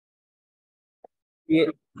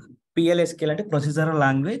PLSQL అంటే procedural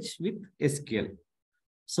language with SQL.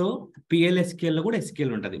 So PLSQL లో కూడా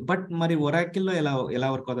SQL ఉంటుంది. బట్ మరి Oracle లో ఎలా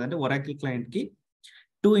వర్క్ అవుతుంది అంటే Oracle క్లయింట్ కి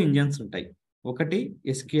 2 ఇంజన్స్ ఉంటాయి. ఒకటి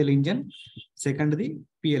SQL ఇంజన్, సెకండ్ది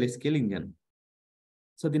PLSQL ఇంజన్.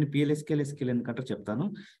 సో దీన్ని SQL ఎందుకంటే చెప్తాను.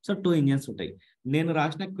 సో 2 ఇంజన్స్ ఉంటాయి. నేను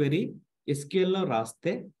రాసిన క్వెరీ SQL లో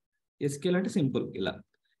రాస్తే, SQL అంటే సింపుల్, ఇలా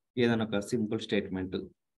ఏదైనా ఒక సింపుల్ స్టేట్మెంట్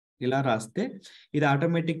ఇలా రాస్తే ఇది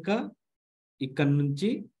ఆటోమేటిక్గా ఇక్కడ నుంచి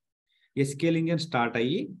SQL ఇంజన్ స్టార్ట్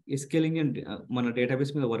అయ్యి SQL ఇంజన్ మన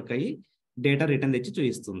డేటాబేస్ మీద వర్క్ అయ్యి డేటా రిటర్న్ తెచ్చి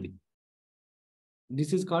చూపిస్తుంది.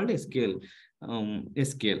 This is called SQL.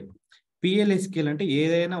 PLSQL అంటే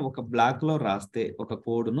ఏదైనా ఒక బ్లాక్ లో రాస్తే, ఒక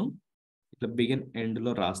కోడ్ను ఇట్లా బిగిన్ ఎండ్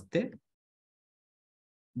లో రాస్తే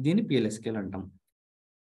దీన్ని PLSQL అంటాం.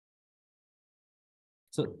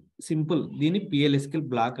 సో సింపుల్, దీన్ని PLSQL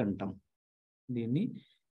బ్లాక్ అంటాం. దీన్ని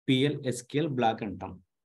PLSQL బ్లాక్ అంటాం.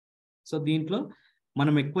 సో దీంట్లో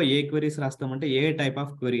మనం ఎక్కువ ఏ queries రాస్తామంటే A type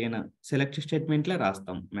of query అయినా సెలెక్ట్ స్టేట్మెంట్లే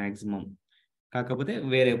రాస్తాం మ్యాక్సిమం. కాకపోతే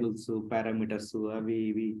వేరియబుల్స్, పారామీటర్స్ అవి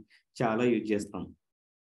ఇవి చాలా యూజ్ చేస్తాం.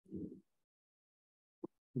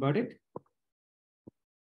 Got it?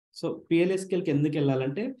 సో PLSQLకి ఎందుకు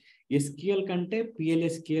వెళ్ళాలంటే SQL కంటే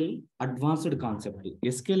PLSQL అడ్వాన్స్డ్ కాన్సెప్ట్.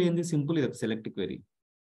 SQL ఏంది సింపుల్, ఇది సెలెక్ట్ క్వెరీ.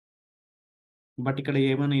 బట్ ఇక్కడ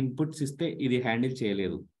ఏమైనా ఇన్పుట్స్ ఇస్తే ఇది హ్యాండిల్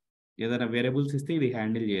చేయలేదు, ఏదైనా వేరియబుల్స్ ఇస్తే ఇది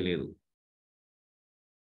హ్యాండిల్ చేయలేదు.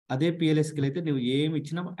 అదే PLSQL అయితే నువ్వు ఏమి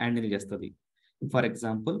ఇచ్చినా హ్యాండిల్ చేస్తుంది. ఫర్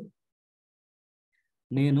ఎగ్జాంపుల్,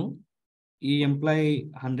 నేను ఈ ఎంప్లాయీ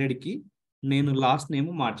 100కి నేను లాస్ట్ నేమ్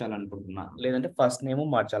మార్చాలనుకుంటున్నా, లేదంటే ఫస్ట్ నేమ్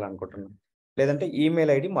మార్చాలనుకుంటున్నా, లేదంటే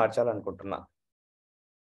ఈమెయిల్ ఐడి మార్చాలనుకుంటున్నా.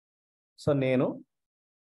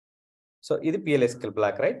 సో ఇది PLSQL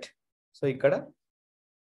బ్లాక్, రైట్? సో ఇక్కడ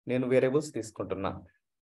నేను వేరియబుల్స్ తీసుకుంటున్నా.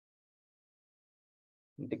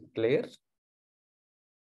 Declare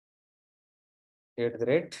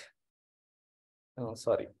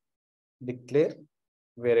declare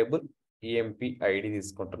variable EMP ID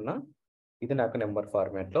తీసుకుంటున్నా. ఇది నాకు నెంబర్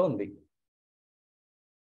ఫార్మాట్ లో ఉంది.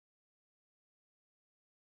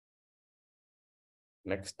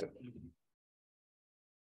 నెక్స్ట్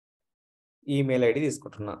ఈమెయిల్ ఐడి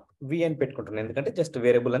తీసుకుంటున్నా. అని పెట్టుకుంటున్నా, ఎందుకంటే జస్ట్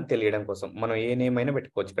వేరియబుల్ అని తెలియడం కోసం. మనం ఏ నేమ్ అయినా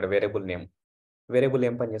పెట్టుకోవచ్చు ఇక్కడ. వేరియబుల్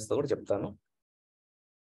ఏం పని చేస్తుందో కూడా చెప్తాను.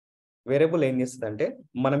 వేరియబుల్ ఏం చేస్తుంది అంటే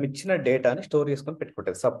మనం ఇచ్చిన డేటాని స్టోర్ చేసుకొని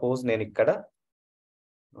పెట్టుకుంటుంది. సపోజ్ నేను ఇక్కడ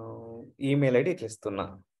ఈమెయిల్ ఐడి ఇట్లా ఇస్తున్నా,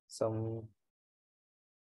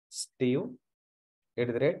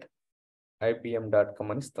 steve@ipm.com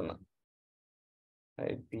అని ఇస్తున్నా.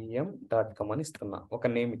 ipm.com అని ఇస్తున్నా. ఒక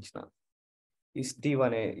నేమ్ ఇచ్చిన. ఈ స్టీవ్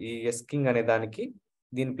అనే ఈ ఎస్కింగ్ అనే దానికి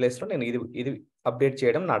దీని ప్లేస్లో నేను ఇది అప్డేట్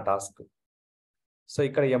చేయడం నా టాస్క్. సో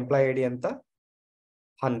ఇక్కడ ఎంప్లాయీ ఐడి ఎంత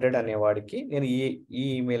 100 అనేవాడికి నేను ఈ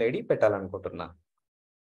ఈమెయిల్ ఐడి పెట్టాలనుకుంటున్నా.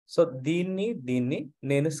 సో దీన్ని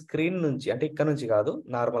నేను స్క్రీన్ నుంచి, అంటే ఇక్కడ నుంచి కాదు,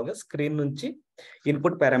 నార్మల్గా స్క్రీన్ నుంచి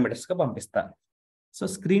ఇన్పుట్ పారామీటర్స్గా పంపిస్తాను. సో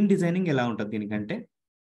స్క్రీన్ డిజైనింగ్ ఎలా ఉంటుంది దీనికంటే,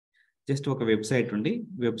 జస్ట్ ఒక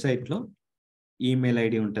వెబ్సైట్లో ఈమెయిల్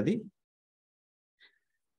ఐడి ఉంటుంది,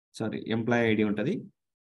 ఎంప్లాయీ ఐడి ఉంటుంది,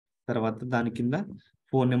 తర్వాత దాని కింద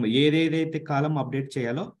ఫోన్ నెంబర్, ఏదేదైతే కాలం అప్డేట్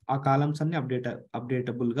చేయాలో ఆ కాలమ్స్ అన్ని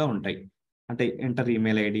అప్డేటబుల్గా ఉంటాయి. అంటే enter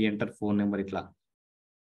email ID, enter phone number, ఇట్లా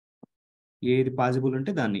ఏది పాసిబుల్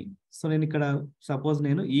ఉంటే దాన్ని. సో నేను ఇక్కడ సపోజ్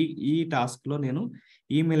నేను ఈ టాస్క్లో నేను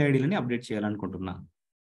ఈమెయిల్ ఐడీలని అప్డేట్ చేయాలనుకుంటున్నా.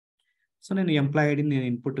 సో నేను ఎంప్లాయీ ఐడిని నేను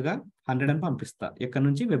ఇన్పుట్గా 100 అని పంపిస్తా. ఎక్కడి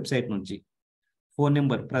నుంచి? వెబ్సైట్ నుంచి. ఫోన్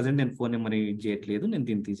నెంబర్, ప్రజెంట్ నేను ఫోన్ నెంబర్ యూజ్ చేయట్లేదు, నేను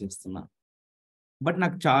దీన్ని తీసేస్తున్నా. బట్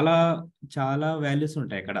నాకు చాలా చాలా వాల్యూస్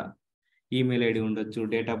ఉంటాయి అక్కడ. ఈమెయిల్ ఐడి ఉండొచ్చు,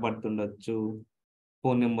 డేట్ ఆఫ్ బర్త్ ఉండొచ్చు,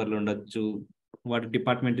 ఫోన్ నెంబర్లు ఉండొచ్చు, వాటి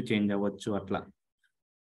డిపార్ట్మెంట్ చేంజ్ అవ్వచ్చు, అట్లా.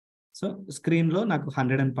 సో స్క్రీన్లో నాకు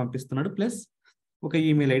 100 అని పంపిస్తున్నాడు, ప్లస్ ఒక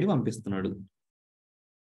ఈమెయిల్ ఐడి పంపిస్తున్నాడు.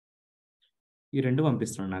 ఈ రెండు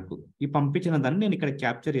పంపిస్తున్నాడు నాకు. ఈ పంపించిన దాన్ని నేను ఇక్కడ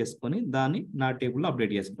క్యాప్చర్ చేసుకొని దాన్ని నా టేబుల్లో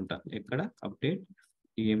అప్డేట్ చేసుకుంటా. ఎక్కడ? Update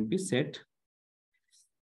EMP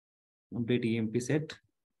set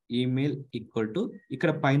email equal to,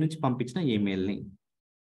 ఇక్కడ పైనుంచి పంపించిన ఈమెయిల్ని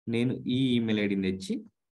నేను ఈ ఈమెయిల్ ఐడిని తెచ్చి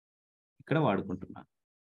ఇక్కడ వాడుకుంటున్నాను.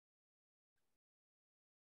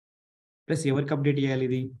 ప్లస్ ఎవరికి అప్డేట్ చేయాలి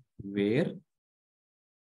ఇది? Wear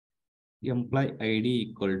employee ID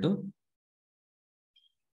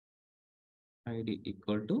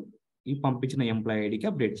equal to ఈ పంపించిన ఎంప్లాయ్ ఐడికి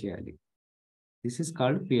అప్డేట్ చేయాలి. This is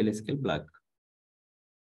called PLSQL black.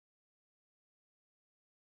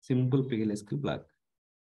 Simple PLSQL black.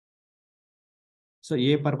 So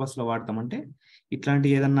ఏ పర్పస్లో వాడతామంటే ఇట్లాంటి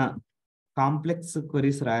ఏదన్నా కాంప్లెక్స్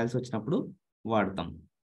క్వెరీస్ రాయాల్సి వచ్చినప్పుడు వాడతాం.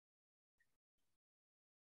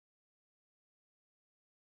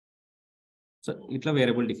 సో ఇట్లా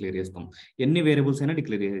వేరియబుల్ డిక్లేర్ చేస్తాం. ఎన్ని వేరియబుల్స్ అయినా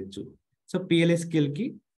డిక్లేర్ చేయొచ్చు. సో PLSQLకి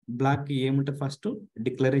బ్లాక్కి ఏముంటుంది? ఫస్ట్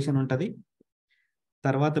డిక్లరేషన్ ఉంటుంది,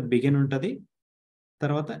 తర్వాత బిగిన్ ఉంటుంది,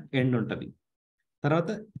 తర్వాత ఎండ్ ఉంటుంది, తర్వాత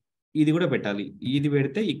ఇది కూడా పెట్టాలి. ఇది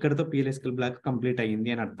పెడితే ఇక్కడతో PLSQL బ్లాక్ కంప్లీట్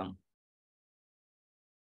అయ్యింది అని అర్థం.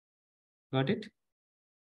 Got it?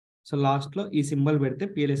 సో లాస్ట్లో ఈ సింబల్ పెడితే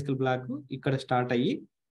PLSQL బ్లాక్ ఇక్కడ స్టార్ట్ అయ్యి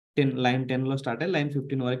లైన్ 10లో స్టార్ట్ అయ్యి లైన్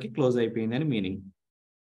 15 వరకు క్లోజ్ అయిపోయింది అని మీనింగ్.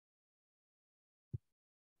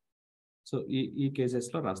 సో ఈ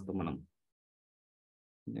కేసెస్లో రాస్తాం మనం.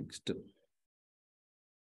 నెక్స్ట్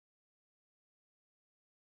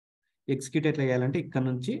ఎగ్జిక్యూట్ ఎట్లా చేయాలంటే ఇక్కడ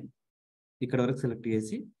నుంచి ఇక్కడ వరకు సెలెక్ట్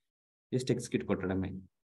చేసి జస్ట్ ఎగ్జిక్యూట్ కొట్టడమే.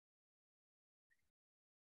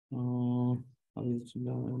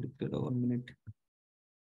 1 minute.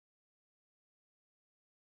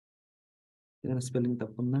 ఏదైనా స్పెల్లింగ్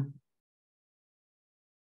తప్పుందా?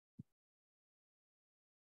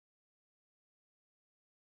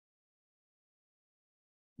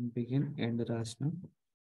 బిగిన్ ఎండ్ రాసిన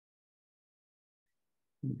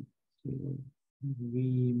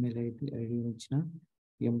ఈమెయిల్ ఐడి వచ్చిన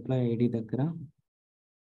ఎంప్లాయ్ ఐడి దగ్గర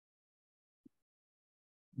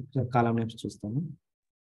కాలం నేమ్స్ చూస్తాను.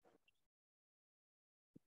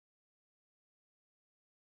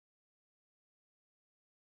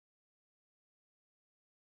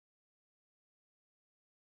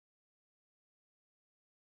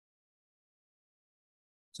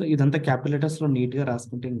 సో ఇదంతా క్యాపిటల్ లెటర్స్లో నీట్గా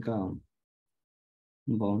రాసుకుంటే ఇంకా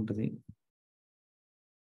బాగుంటుంది.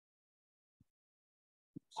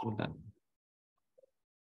 చూడాలి.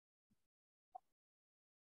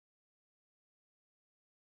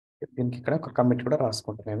 దీనికి ఇక్కడ ఒక కమిట్ కూడా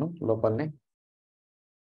రాసుకుంటాను లోపలనే.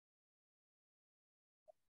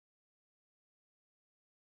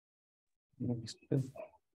 నెక్స్ట్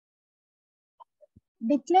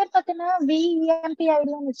డిక్లేర్ పక్కన విఎంపీ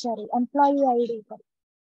ఐడి అని ఇచ్చారు, ఎంప్లాయీ ఐడి.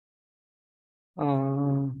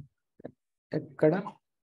 ఎక్కడ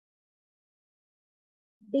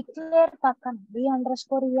డిక్లేర్ పక్కన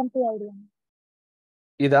v_emp ఐడి అని.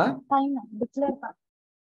 ఇదా? పైన డిక్లేర్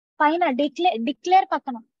పైన డిక్లేర్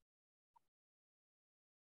పక్కన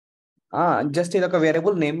జస్ట్ ఇది ఒక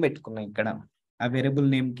వేరియబుల్ నేమ్ పెట్టుకున్నా ఇక్కడ. ఆ వేరియబుల్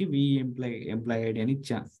నేమ్ కి ఎంప్లాయ్ ఐడి అని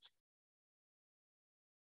ఇచ్చా.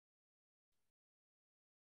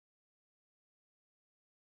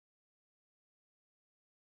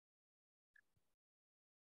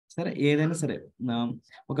 సరే ఏదైనా సరే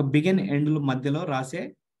ఒక బిగిన్ ఎండ్ మధ్యలో రాసే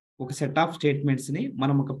ఒక సెట్ ఆఫ్ స్టేట్మెంట్స్ ని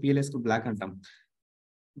మనం ఒక PLSQL బ్లాక్ అంటాం.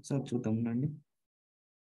 ఒకసారి చూద్దాం అండి.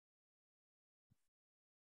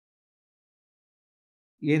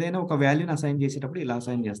 ఏదైనా ఒక వాల్యూని అసైన్ చేసేటప్పుడు ఇలా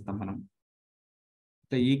అసైన్ చేస్తాం మనం.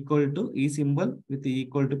 ఈక్వల్ టు ఈ సింబల్ విత్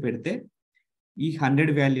ఈక్వల్ టు పెడితే ఈ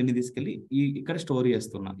 100 వాల్యూని తీసుకెళ్ళి ఇక్కడ స్టోర్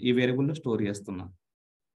చేస్తున్నా, ఈ వేరియబుల్లో స్టోర్ చేస్తున్నా.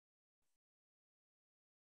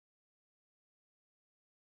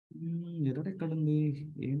 ఎర్రర్ ఎక్కడ ఉంది?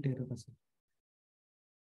 ఏంటి ఎర్రర్ అసలు?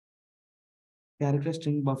 Character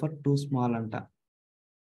string buffer two small అంట.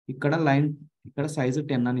 ఇక్కడ సైజు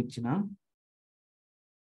 10 అని ఇచ్చిన,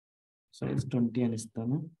 సైజ్ 20 అని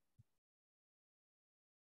ఇస్తాను.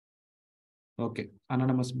 Okay,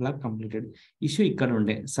 anonymous black completed. Issue ఇక్కడ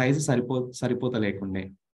ఉండే సైజు సరిపోతలేకుండే.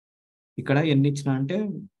 ఇక్కడ ఎన్ని ఇచ్చిన అంటే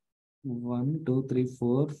 1 2 3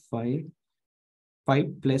 4 5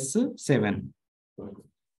 ప్లస్ 7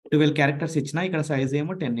 12 క్యారెక్టర్స్ ఇచ్చిన. ఇక్కడ సైజ్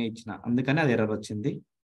ఏమో 10 ఇచ్చిన, అందుకని అది ఎర్రర్ వచ్చింది.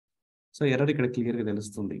 సో ఎర్రర్ ఇక్కడ క్లియర్గా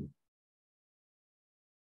తెలుస్తుంది.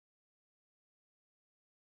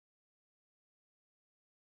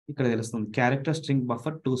 ఇక్కడ తెలుస్తుంది character string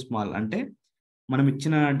buffer two small అంటే మనం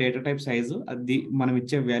ఇచ్చిన డేటా టైప్ సైజు అది మనం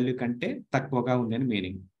ఇచ్చే వాల్యూ కంటే తక్కువగా ఉంది అని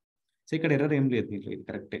మీనింగ్. సో ఇక్కడ ఎర్రర్ ఏం లేదు, దీంట్లో ఇది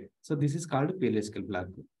కరెక్టే. So this is called PLSQL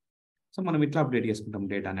black. So మనం ఇట్లా అప్డేట్ చేసుకుంటాం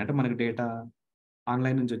డేటాని. అంటే మనకి డేటా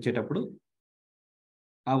ఆన్లైన్ నుంచి వచ్చేటప్పుడు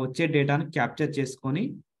ఆ వచ్చే డేటాను క్యాప్చర్ చేసుకొని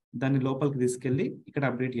దాన్ని లోపలికి తీసుకెళ్ళి ఇక్కడ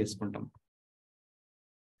అప్డేట్ చేసుకుంటాం.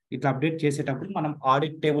 ఇట్లా అప్డేట్ చేసేటప్పుడు మనం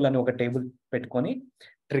ఆడిట్ టేబుల్ అని ఒక టేబుల్ పెట్టుకొని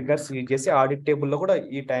ట్రిగ్గర్స్ యూజ్ చేసి ఆడిట్ టేబుల్లో కూడా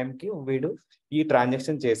ఈ టైంకి వీడు ఈ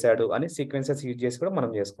ట్రాన్సాక్షన్ చేశాడు అని సీక్వెన్సెస్ యూజ్ చేసి కూడా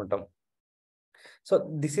మనం చేసుకుంటాం. So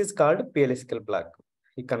this is called PLSQL black.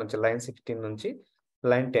 ఇక్కడ నుంచి లైన్ 16 నుంచి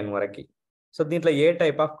లైన్ 10 వరకు. సో దీంట్లో ఏ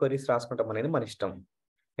టైప్ ఆఫ్ క్వరీస్ రాసుకుంటాం అనేది మన ఇష్టం.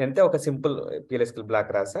 అంటే ఒక సింపుల్ PLSQL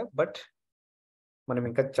బ్లాక్ రాసా, బట్ మనం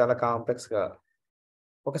ఇంకా చాలా కాంప్లెక్స్గా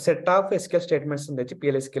ఒక సెట్ ఆఫ్ SQL స్టేట్మెంట్స్ తెచ్చి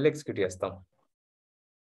PLSQL ఎగ్జిక్యూట్ చేస్తాం.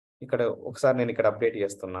 ఇక్కడ ఒకసారి నేను ఇక్కడ అప్డేట్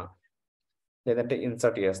చేస్తున్నా, లేదంటే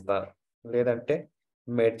ఇన్సర్ట్ చేస్తా, లేదంటే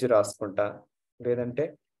మెర్జ్ రాసుకుంటా, లేదంటే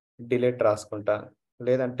డిలీట్ రాసుకుంటా,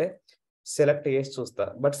 లేదంటే సెలెక్ట్ చేసి చూస్తా.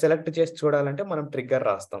 బట్ సెలెక్ట్ చేసి చూడాలంటే మనం ట్రిగ్గర్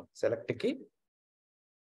రాస్తాం.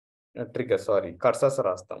 కర్సర్స్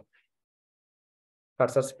రాస్తాం.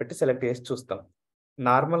 కర్సర్స్ పెట్టి సెలెక్ట్ చేసి చూస్తాం.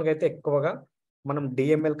 నార్మల్గా అయితే ఎక్కువగా మనం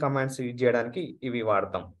డిఎంఎల్ కమాండ్స్ యూజ్ చేయడానికి ఇవి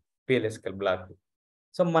వాడతాం పిఎల్ఎస్క్యూఎల్ బ్లాక్.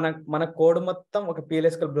 సో మన కోడ్ మొత్తం ఒక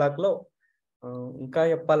పిఎల్ఎస్క్యూఎల్ బ్లాక్లో ఇంకా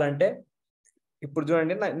చెప్పాలంటే ఇప్పుడు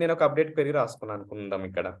చూడండి నేను ఒక అప్డేట్ పెరిగి రాసుకున్నాను అనుకుందాం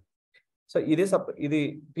ఇక్కడ. సో ఇది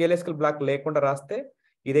పిఎల్ఎస్క్యూఎల్ బ్లాక్ లేకుండా రాస్తే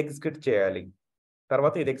ఇది ఎగ్జిక్యూట్ చేయాలి,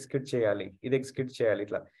 తర్వాత ఇది ఎగ్జిక్యూట్ చేయాలి, ఇది ఎగ్జిక్యూట్ చేయాలి,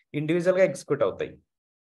 ఇట్లా ఇండివిజువల్గా ఎగ్జిక్యూట్ అవుతాయి.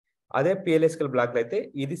 అదే పిఎల్ఎస్క్యూఎల్ బ్లాక్లో అయితే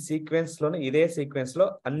ఇది సీక్వెన్స్లోనే ఇదే సీక్వెన్స్లో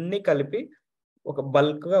అన్ని కలిపి ఒక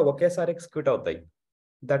బల్క్గా ఒకేసారి ఎగ్జిక్యూట్ అవుతాయి.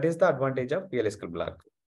 That is the advantage of పిఎల్ఎస్క్యూఎల్ black.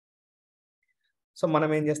 So మనం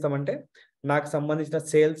ఏం చేస్తామంటే నాకు సంబంధించిన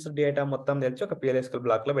సేల్స్ డేటా మొత్తం తెచ్చి ఒక పిఎల్ఎస్క్యూఎల్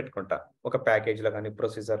బ్లాక్లో పెట్టుకుంటా, ఒక ప్యాకేజ్లో కానీ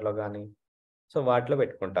ప్రొసీజర్లో కానీ, సో వాటిలో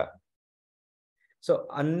పెట్టుకుంటా. సో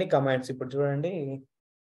అన్ని కమాండ్స్ ఇప్పుడు చూడండి,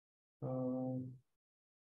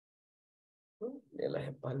 ఎలా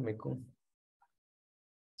చెప్పాలి మీకు.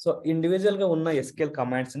 సో ఇండివిజువల్గా ఉన్న ఎస్క్యూఎల్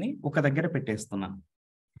కమాండ్స్ని ఒక దగ్గర పెట్టేస్తున్నాను.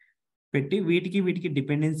 పెట్టి వీటికి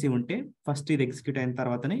డిపెండెన్సీ ఉంటే ఫస్ట్ ఇది ఎగ్జిక్యూట్ అయిన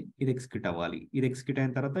తర్వాతనే ఇది ఎగ్జిక్యూట్ అవ్వాలి, ఇది ఎగ్జిక్యూట్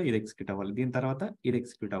అయిన తర్వాత ఇది ఎగ్జిక్యూట్ అవ్వాలి, దీని తర్వాత ఇది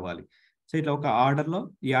ఎగ్జిక్యూట్ అవ్వాలి. సో ఇట్లా ఒక ఆర్డర్లో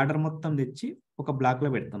ఈ ఆర్డర్ మొత్తం తెచ్చి ఒక బ్లాక్లో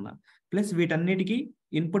పెడుతున్నా. ప్లస్ వీటన్నిటికీ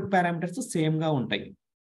ఇన్పుట్ పారామీటర్స్ సేమ్గా ఉంటాయి.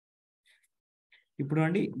 ఇప్పుడు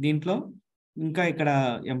అండి దీంట్లో ఇంకా ఇక్కడ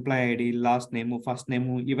employee ID, last name, first name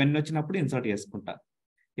ఇవన్నీ వచ్చినప్పుడు ఇన్సర్ట్ చేసుకుంటా.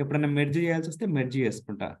 ఎప్పుడైనా మెర్జ్ చేయాల్సి వస్తే మెర్జ్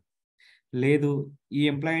చేసుకుంటా. లేదు ఈ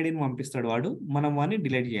ఎంప్లాయ్ ఐడిని పంపిస్తాడు వాడు, మనం వాడిని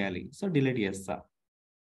డిలీట్ చేయాలి, సో డిలీట్ చేస్తా.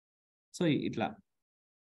 సో ఇట్లా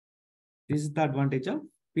this is the advantage of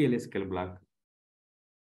పిఎల్ఎస్క్యూఎల్ black.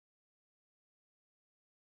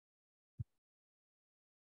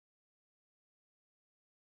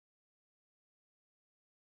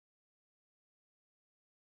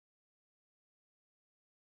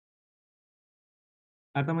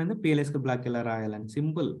 అర్థమైందా పిఎల్ఎస్క్యూఎల్ బ్లాక్ ఎలా రాయాలని?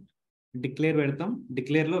 సింపుల్. డిక్లేర్ పెడతాం,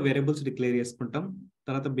 డిక్లేర్లో వేరియబుల్స్ డిక్లేర్ చేసుకుంటాం,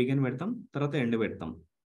 తర్వాత బిగిన్ పెడతాం, తర్వాత ఎండ్ పెడతాం.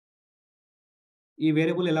 ఈ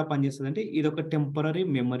వేరియబుల్ ఎలా పనిచేస్తుంది అంటే ఇది ఒక టెంపరరీ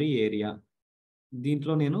మెమరీ ఏరియా.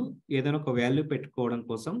 దీంట్లో నేను ఏదైనా ఒక వాల్యూ పెట్టుకోవడం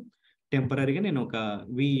కోసం టెంపరీగా నేను ఒక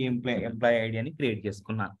ఎంప్లాయ్ ఐడి అని క్రియేట్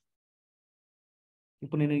చేసుకున్నాను.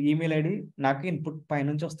 ఇప్పుడు నేను ఈమెయిల్ ఐడి నాకు ఇన్పుట్ పై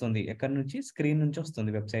నుంచి వస్తుంది, ఎక్కడి నుంచి, స్క్రీన్ నుంచి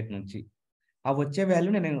వస్తుంది, వెబ్సైట్ నుంచి. ఆ వచ్చే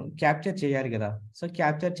వాల్యూ నేను క్యాప్చర్ చేయాలి కదా. సో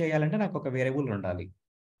క్యాప్చర్ చేయాలంటే నాకు ఒక వేరియబుల్ ఉండాలి.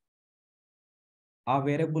 ఆ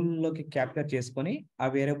వేరియబుల్లోకి క్యాప్చర్ చేసుకొని ఆ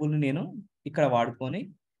వేరియబుల్ని నేను ఇక్కడ వాడుకొని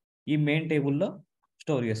ఈ మెయిన్ టేబుల్లో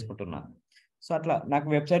స్టోర్ చేసుకుంటున్నాను. సో అట్లా నాకు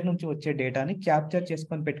వెబ్సైట్ నుంచి వచ్చే డేటాని క్యాప్చర్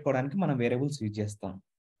చేసుకొని పెట్టుకోవడానికి మనం వేరియబుల్స్ యూజ్ చేస్తాం.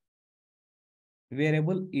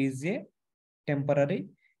 Variable is a temporary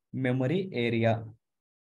memory area.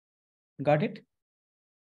 Got it?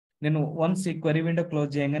 నేను వన్స్ ఈ క్వరీ విండో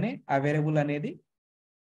క్లోజ్ చేయగానే ఆ వేరియబుల్ అనేది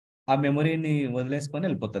ఆ మెమరీని వదిలేసుకొని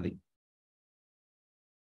వెళ్ళిపోతుంది.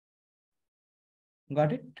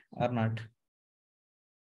 Got it or not?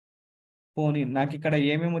 పోనీ నాకు ఇక్కడ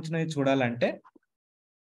ఏమేమి వచ్చినాయో చూడాలంటే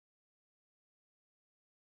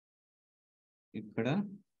ఇక్కడ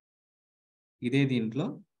ఇదే దీంట్లో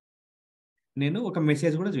నేను ఒక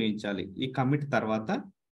మెసేజ్ కూడా చూపించాలి. ఈ కమిట్ తర్వాత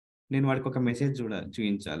నేను వాడికి ఒక మెసేజ్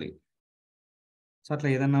చూపించాలి. సో అట్లా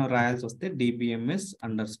ఏదన్నా రాయాల్సి వస్తే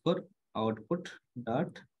dbms_output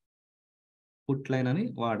డాట్ పుట్ లైన్ అని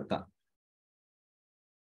వాడతా.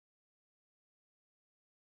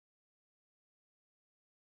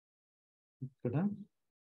 ఇక్కడ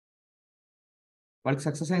వాడికి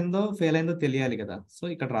సక్సెస్ అయిందో ఫెయిల్ అయిందో తెలియాలి కదా. సో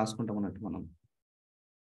ఇక్కడ రాసుకుంటాం అన్నట్టు మనం.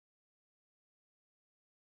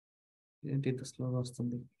 ఏంటి ఇంత స్లోగా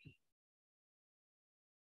వస్తుంది?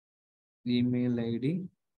 Email ID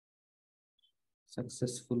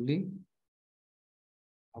successfully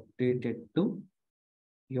updated to,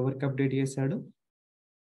 ఎవరికి అప్డేట్ చేశాడు?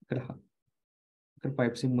 ఇక్కడ ఇక్కడ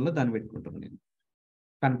పైప్ సింబల్లో దాన్ని పెట్టుకుంటున్నాను, నేను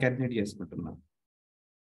కన్కాటినేట్ చేసుకుంటున్నాను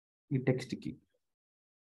ఈ టెక్స్ట్కి.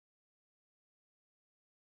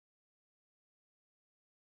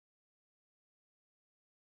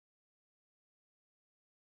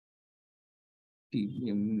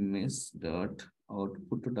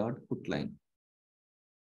 tms.output.put line.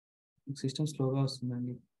 సిస్టమ్ స్లోగా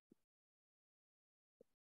వస్తుందండి.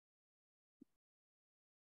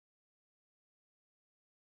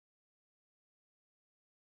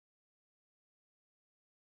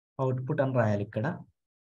 అవుట్పుట్ అని రాయాలి ఇక్కడ.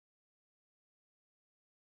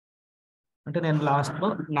 అంటే నేను లాస్ట్లో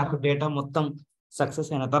నాకు డేటా మొత్తం సక్సెస్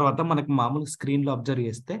అయిన తర్వాత మనకి మామూలు స్క్రీన్లో అబ్జర్వ్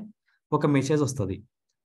చేస్తే ఒక మెసేజ్ వస్తుంది.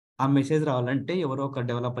 ఆ మెసేజ్ రావాలంటే ఎవరో ఒక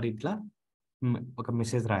డెవలపర్ ఇట్లా ఒక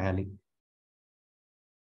మెసేజ్ రాయాలి.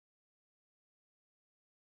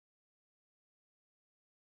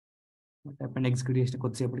 ఎగ్జిక్యూట్ చేసిన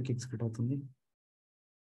కొద్దిసేపటికి ఎగ్జిక్యూట్ అవుతుంది.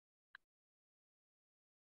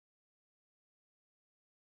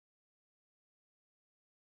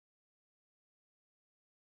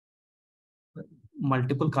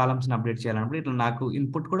 మల్టిపుల్ కాలమ్స్ ని అప్డేట్ చేయాలన్నప్పుడు ఇట్లా నాకు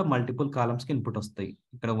ఇన్పుట్ కూడా మల్టిపుల్ కాలమ్స్ కి ఇన్పుట్ వస్తాయి.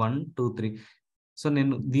 ఇక్కడ 1, 2, 3. సో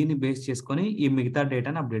నేను దీన్ని బేస్ చేసుకొని ఈ మిగతా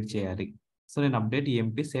డేటాని అప్డేట్ చేయాలి. సో నేను update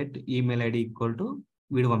MP set email ID equal to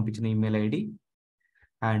వీడు పంపించిన email ID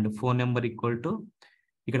and phone number equal to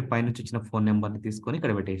ఇక్కడ పైనుంచి వచ్చిన ఫోన్ నెంబర్ని తీసుకొని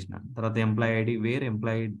ఇక్కడ పెట్టేసిన తర్వాత ఎంప్లాయీ ఐడి వేర్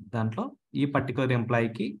ఎంప్లాయీ దాంట్లో ఈ పర్టికులర్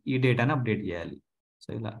ఎంప్లాయీకి ఈ డేటాని అప్డేట్ చేయాలి. సో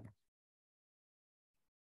ఇలా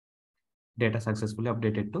data successfully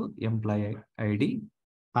updated to employee ID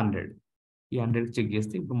 100. ఈ 100 చెక్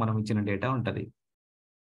చేస్తే ఇప్పుడు మనం ఇచ్చిన డేటా ఉంటుంది.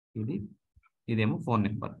 ఇదేమో phone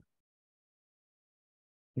number.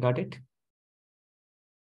 Got it.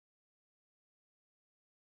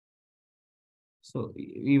 So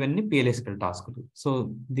ఇవన్నీ PLSQL టాస్క్లు. సో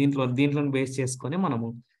దీంట్లో బేస్ చేసుకొని మనము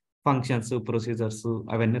ఫంక్షన్స్ ప్రొసీజర్స్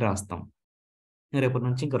అవన్నీ రాస్తాం. రేపటి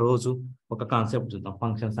నుంచి ఇంకా రోజు ఒక కాన్సెప్ట్ చూద్దాం.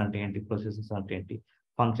 ఫంక్షన్స్ అంటే ఏంటి, ప్రొసీజర్స్ అంటే ఏంటి,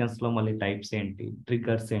 ఫంక్షన్స్లో మళ్ళీ టైప్స్ ఏంటి,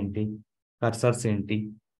 ట్రిగ్గర్స్ ఏంటి, కర్సర్స్ ఏంటి.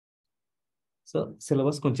 సో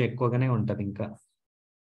సిలబస్ కొంచెం ఎక్కువగానే ఉంటుంది ఇంకా.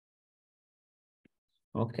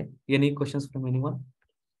 Okay, any questions from anyone?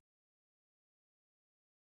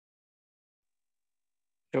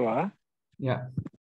 Sure. Yeah.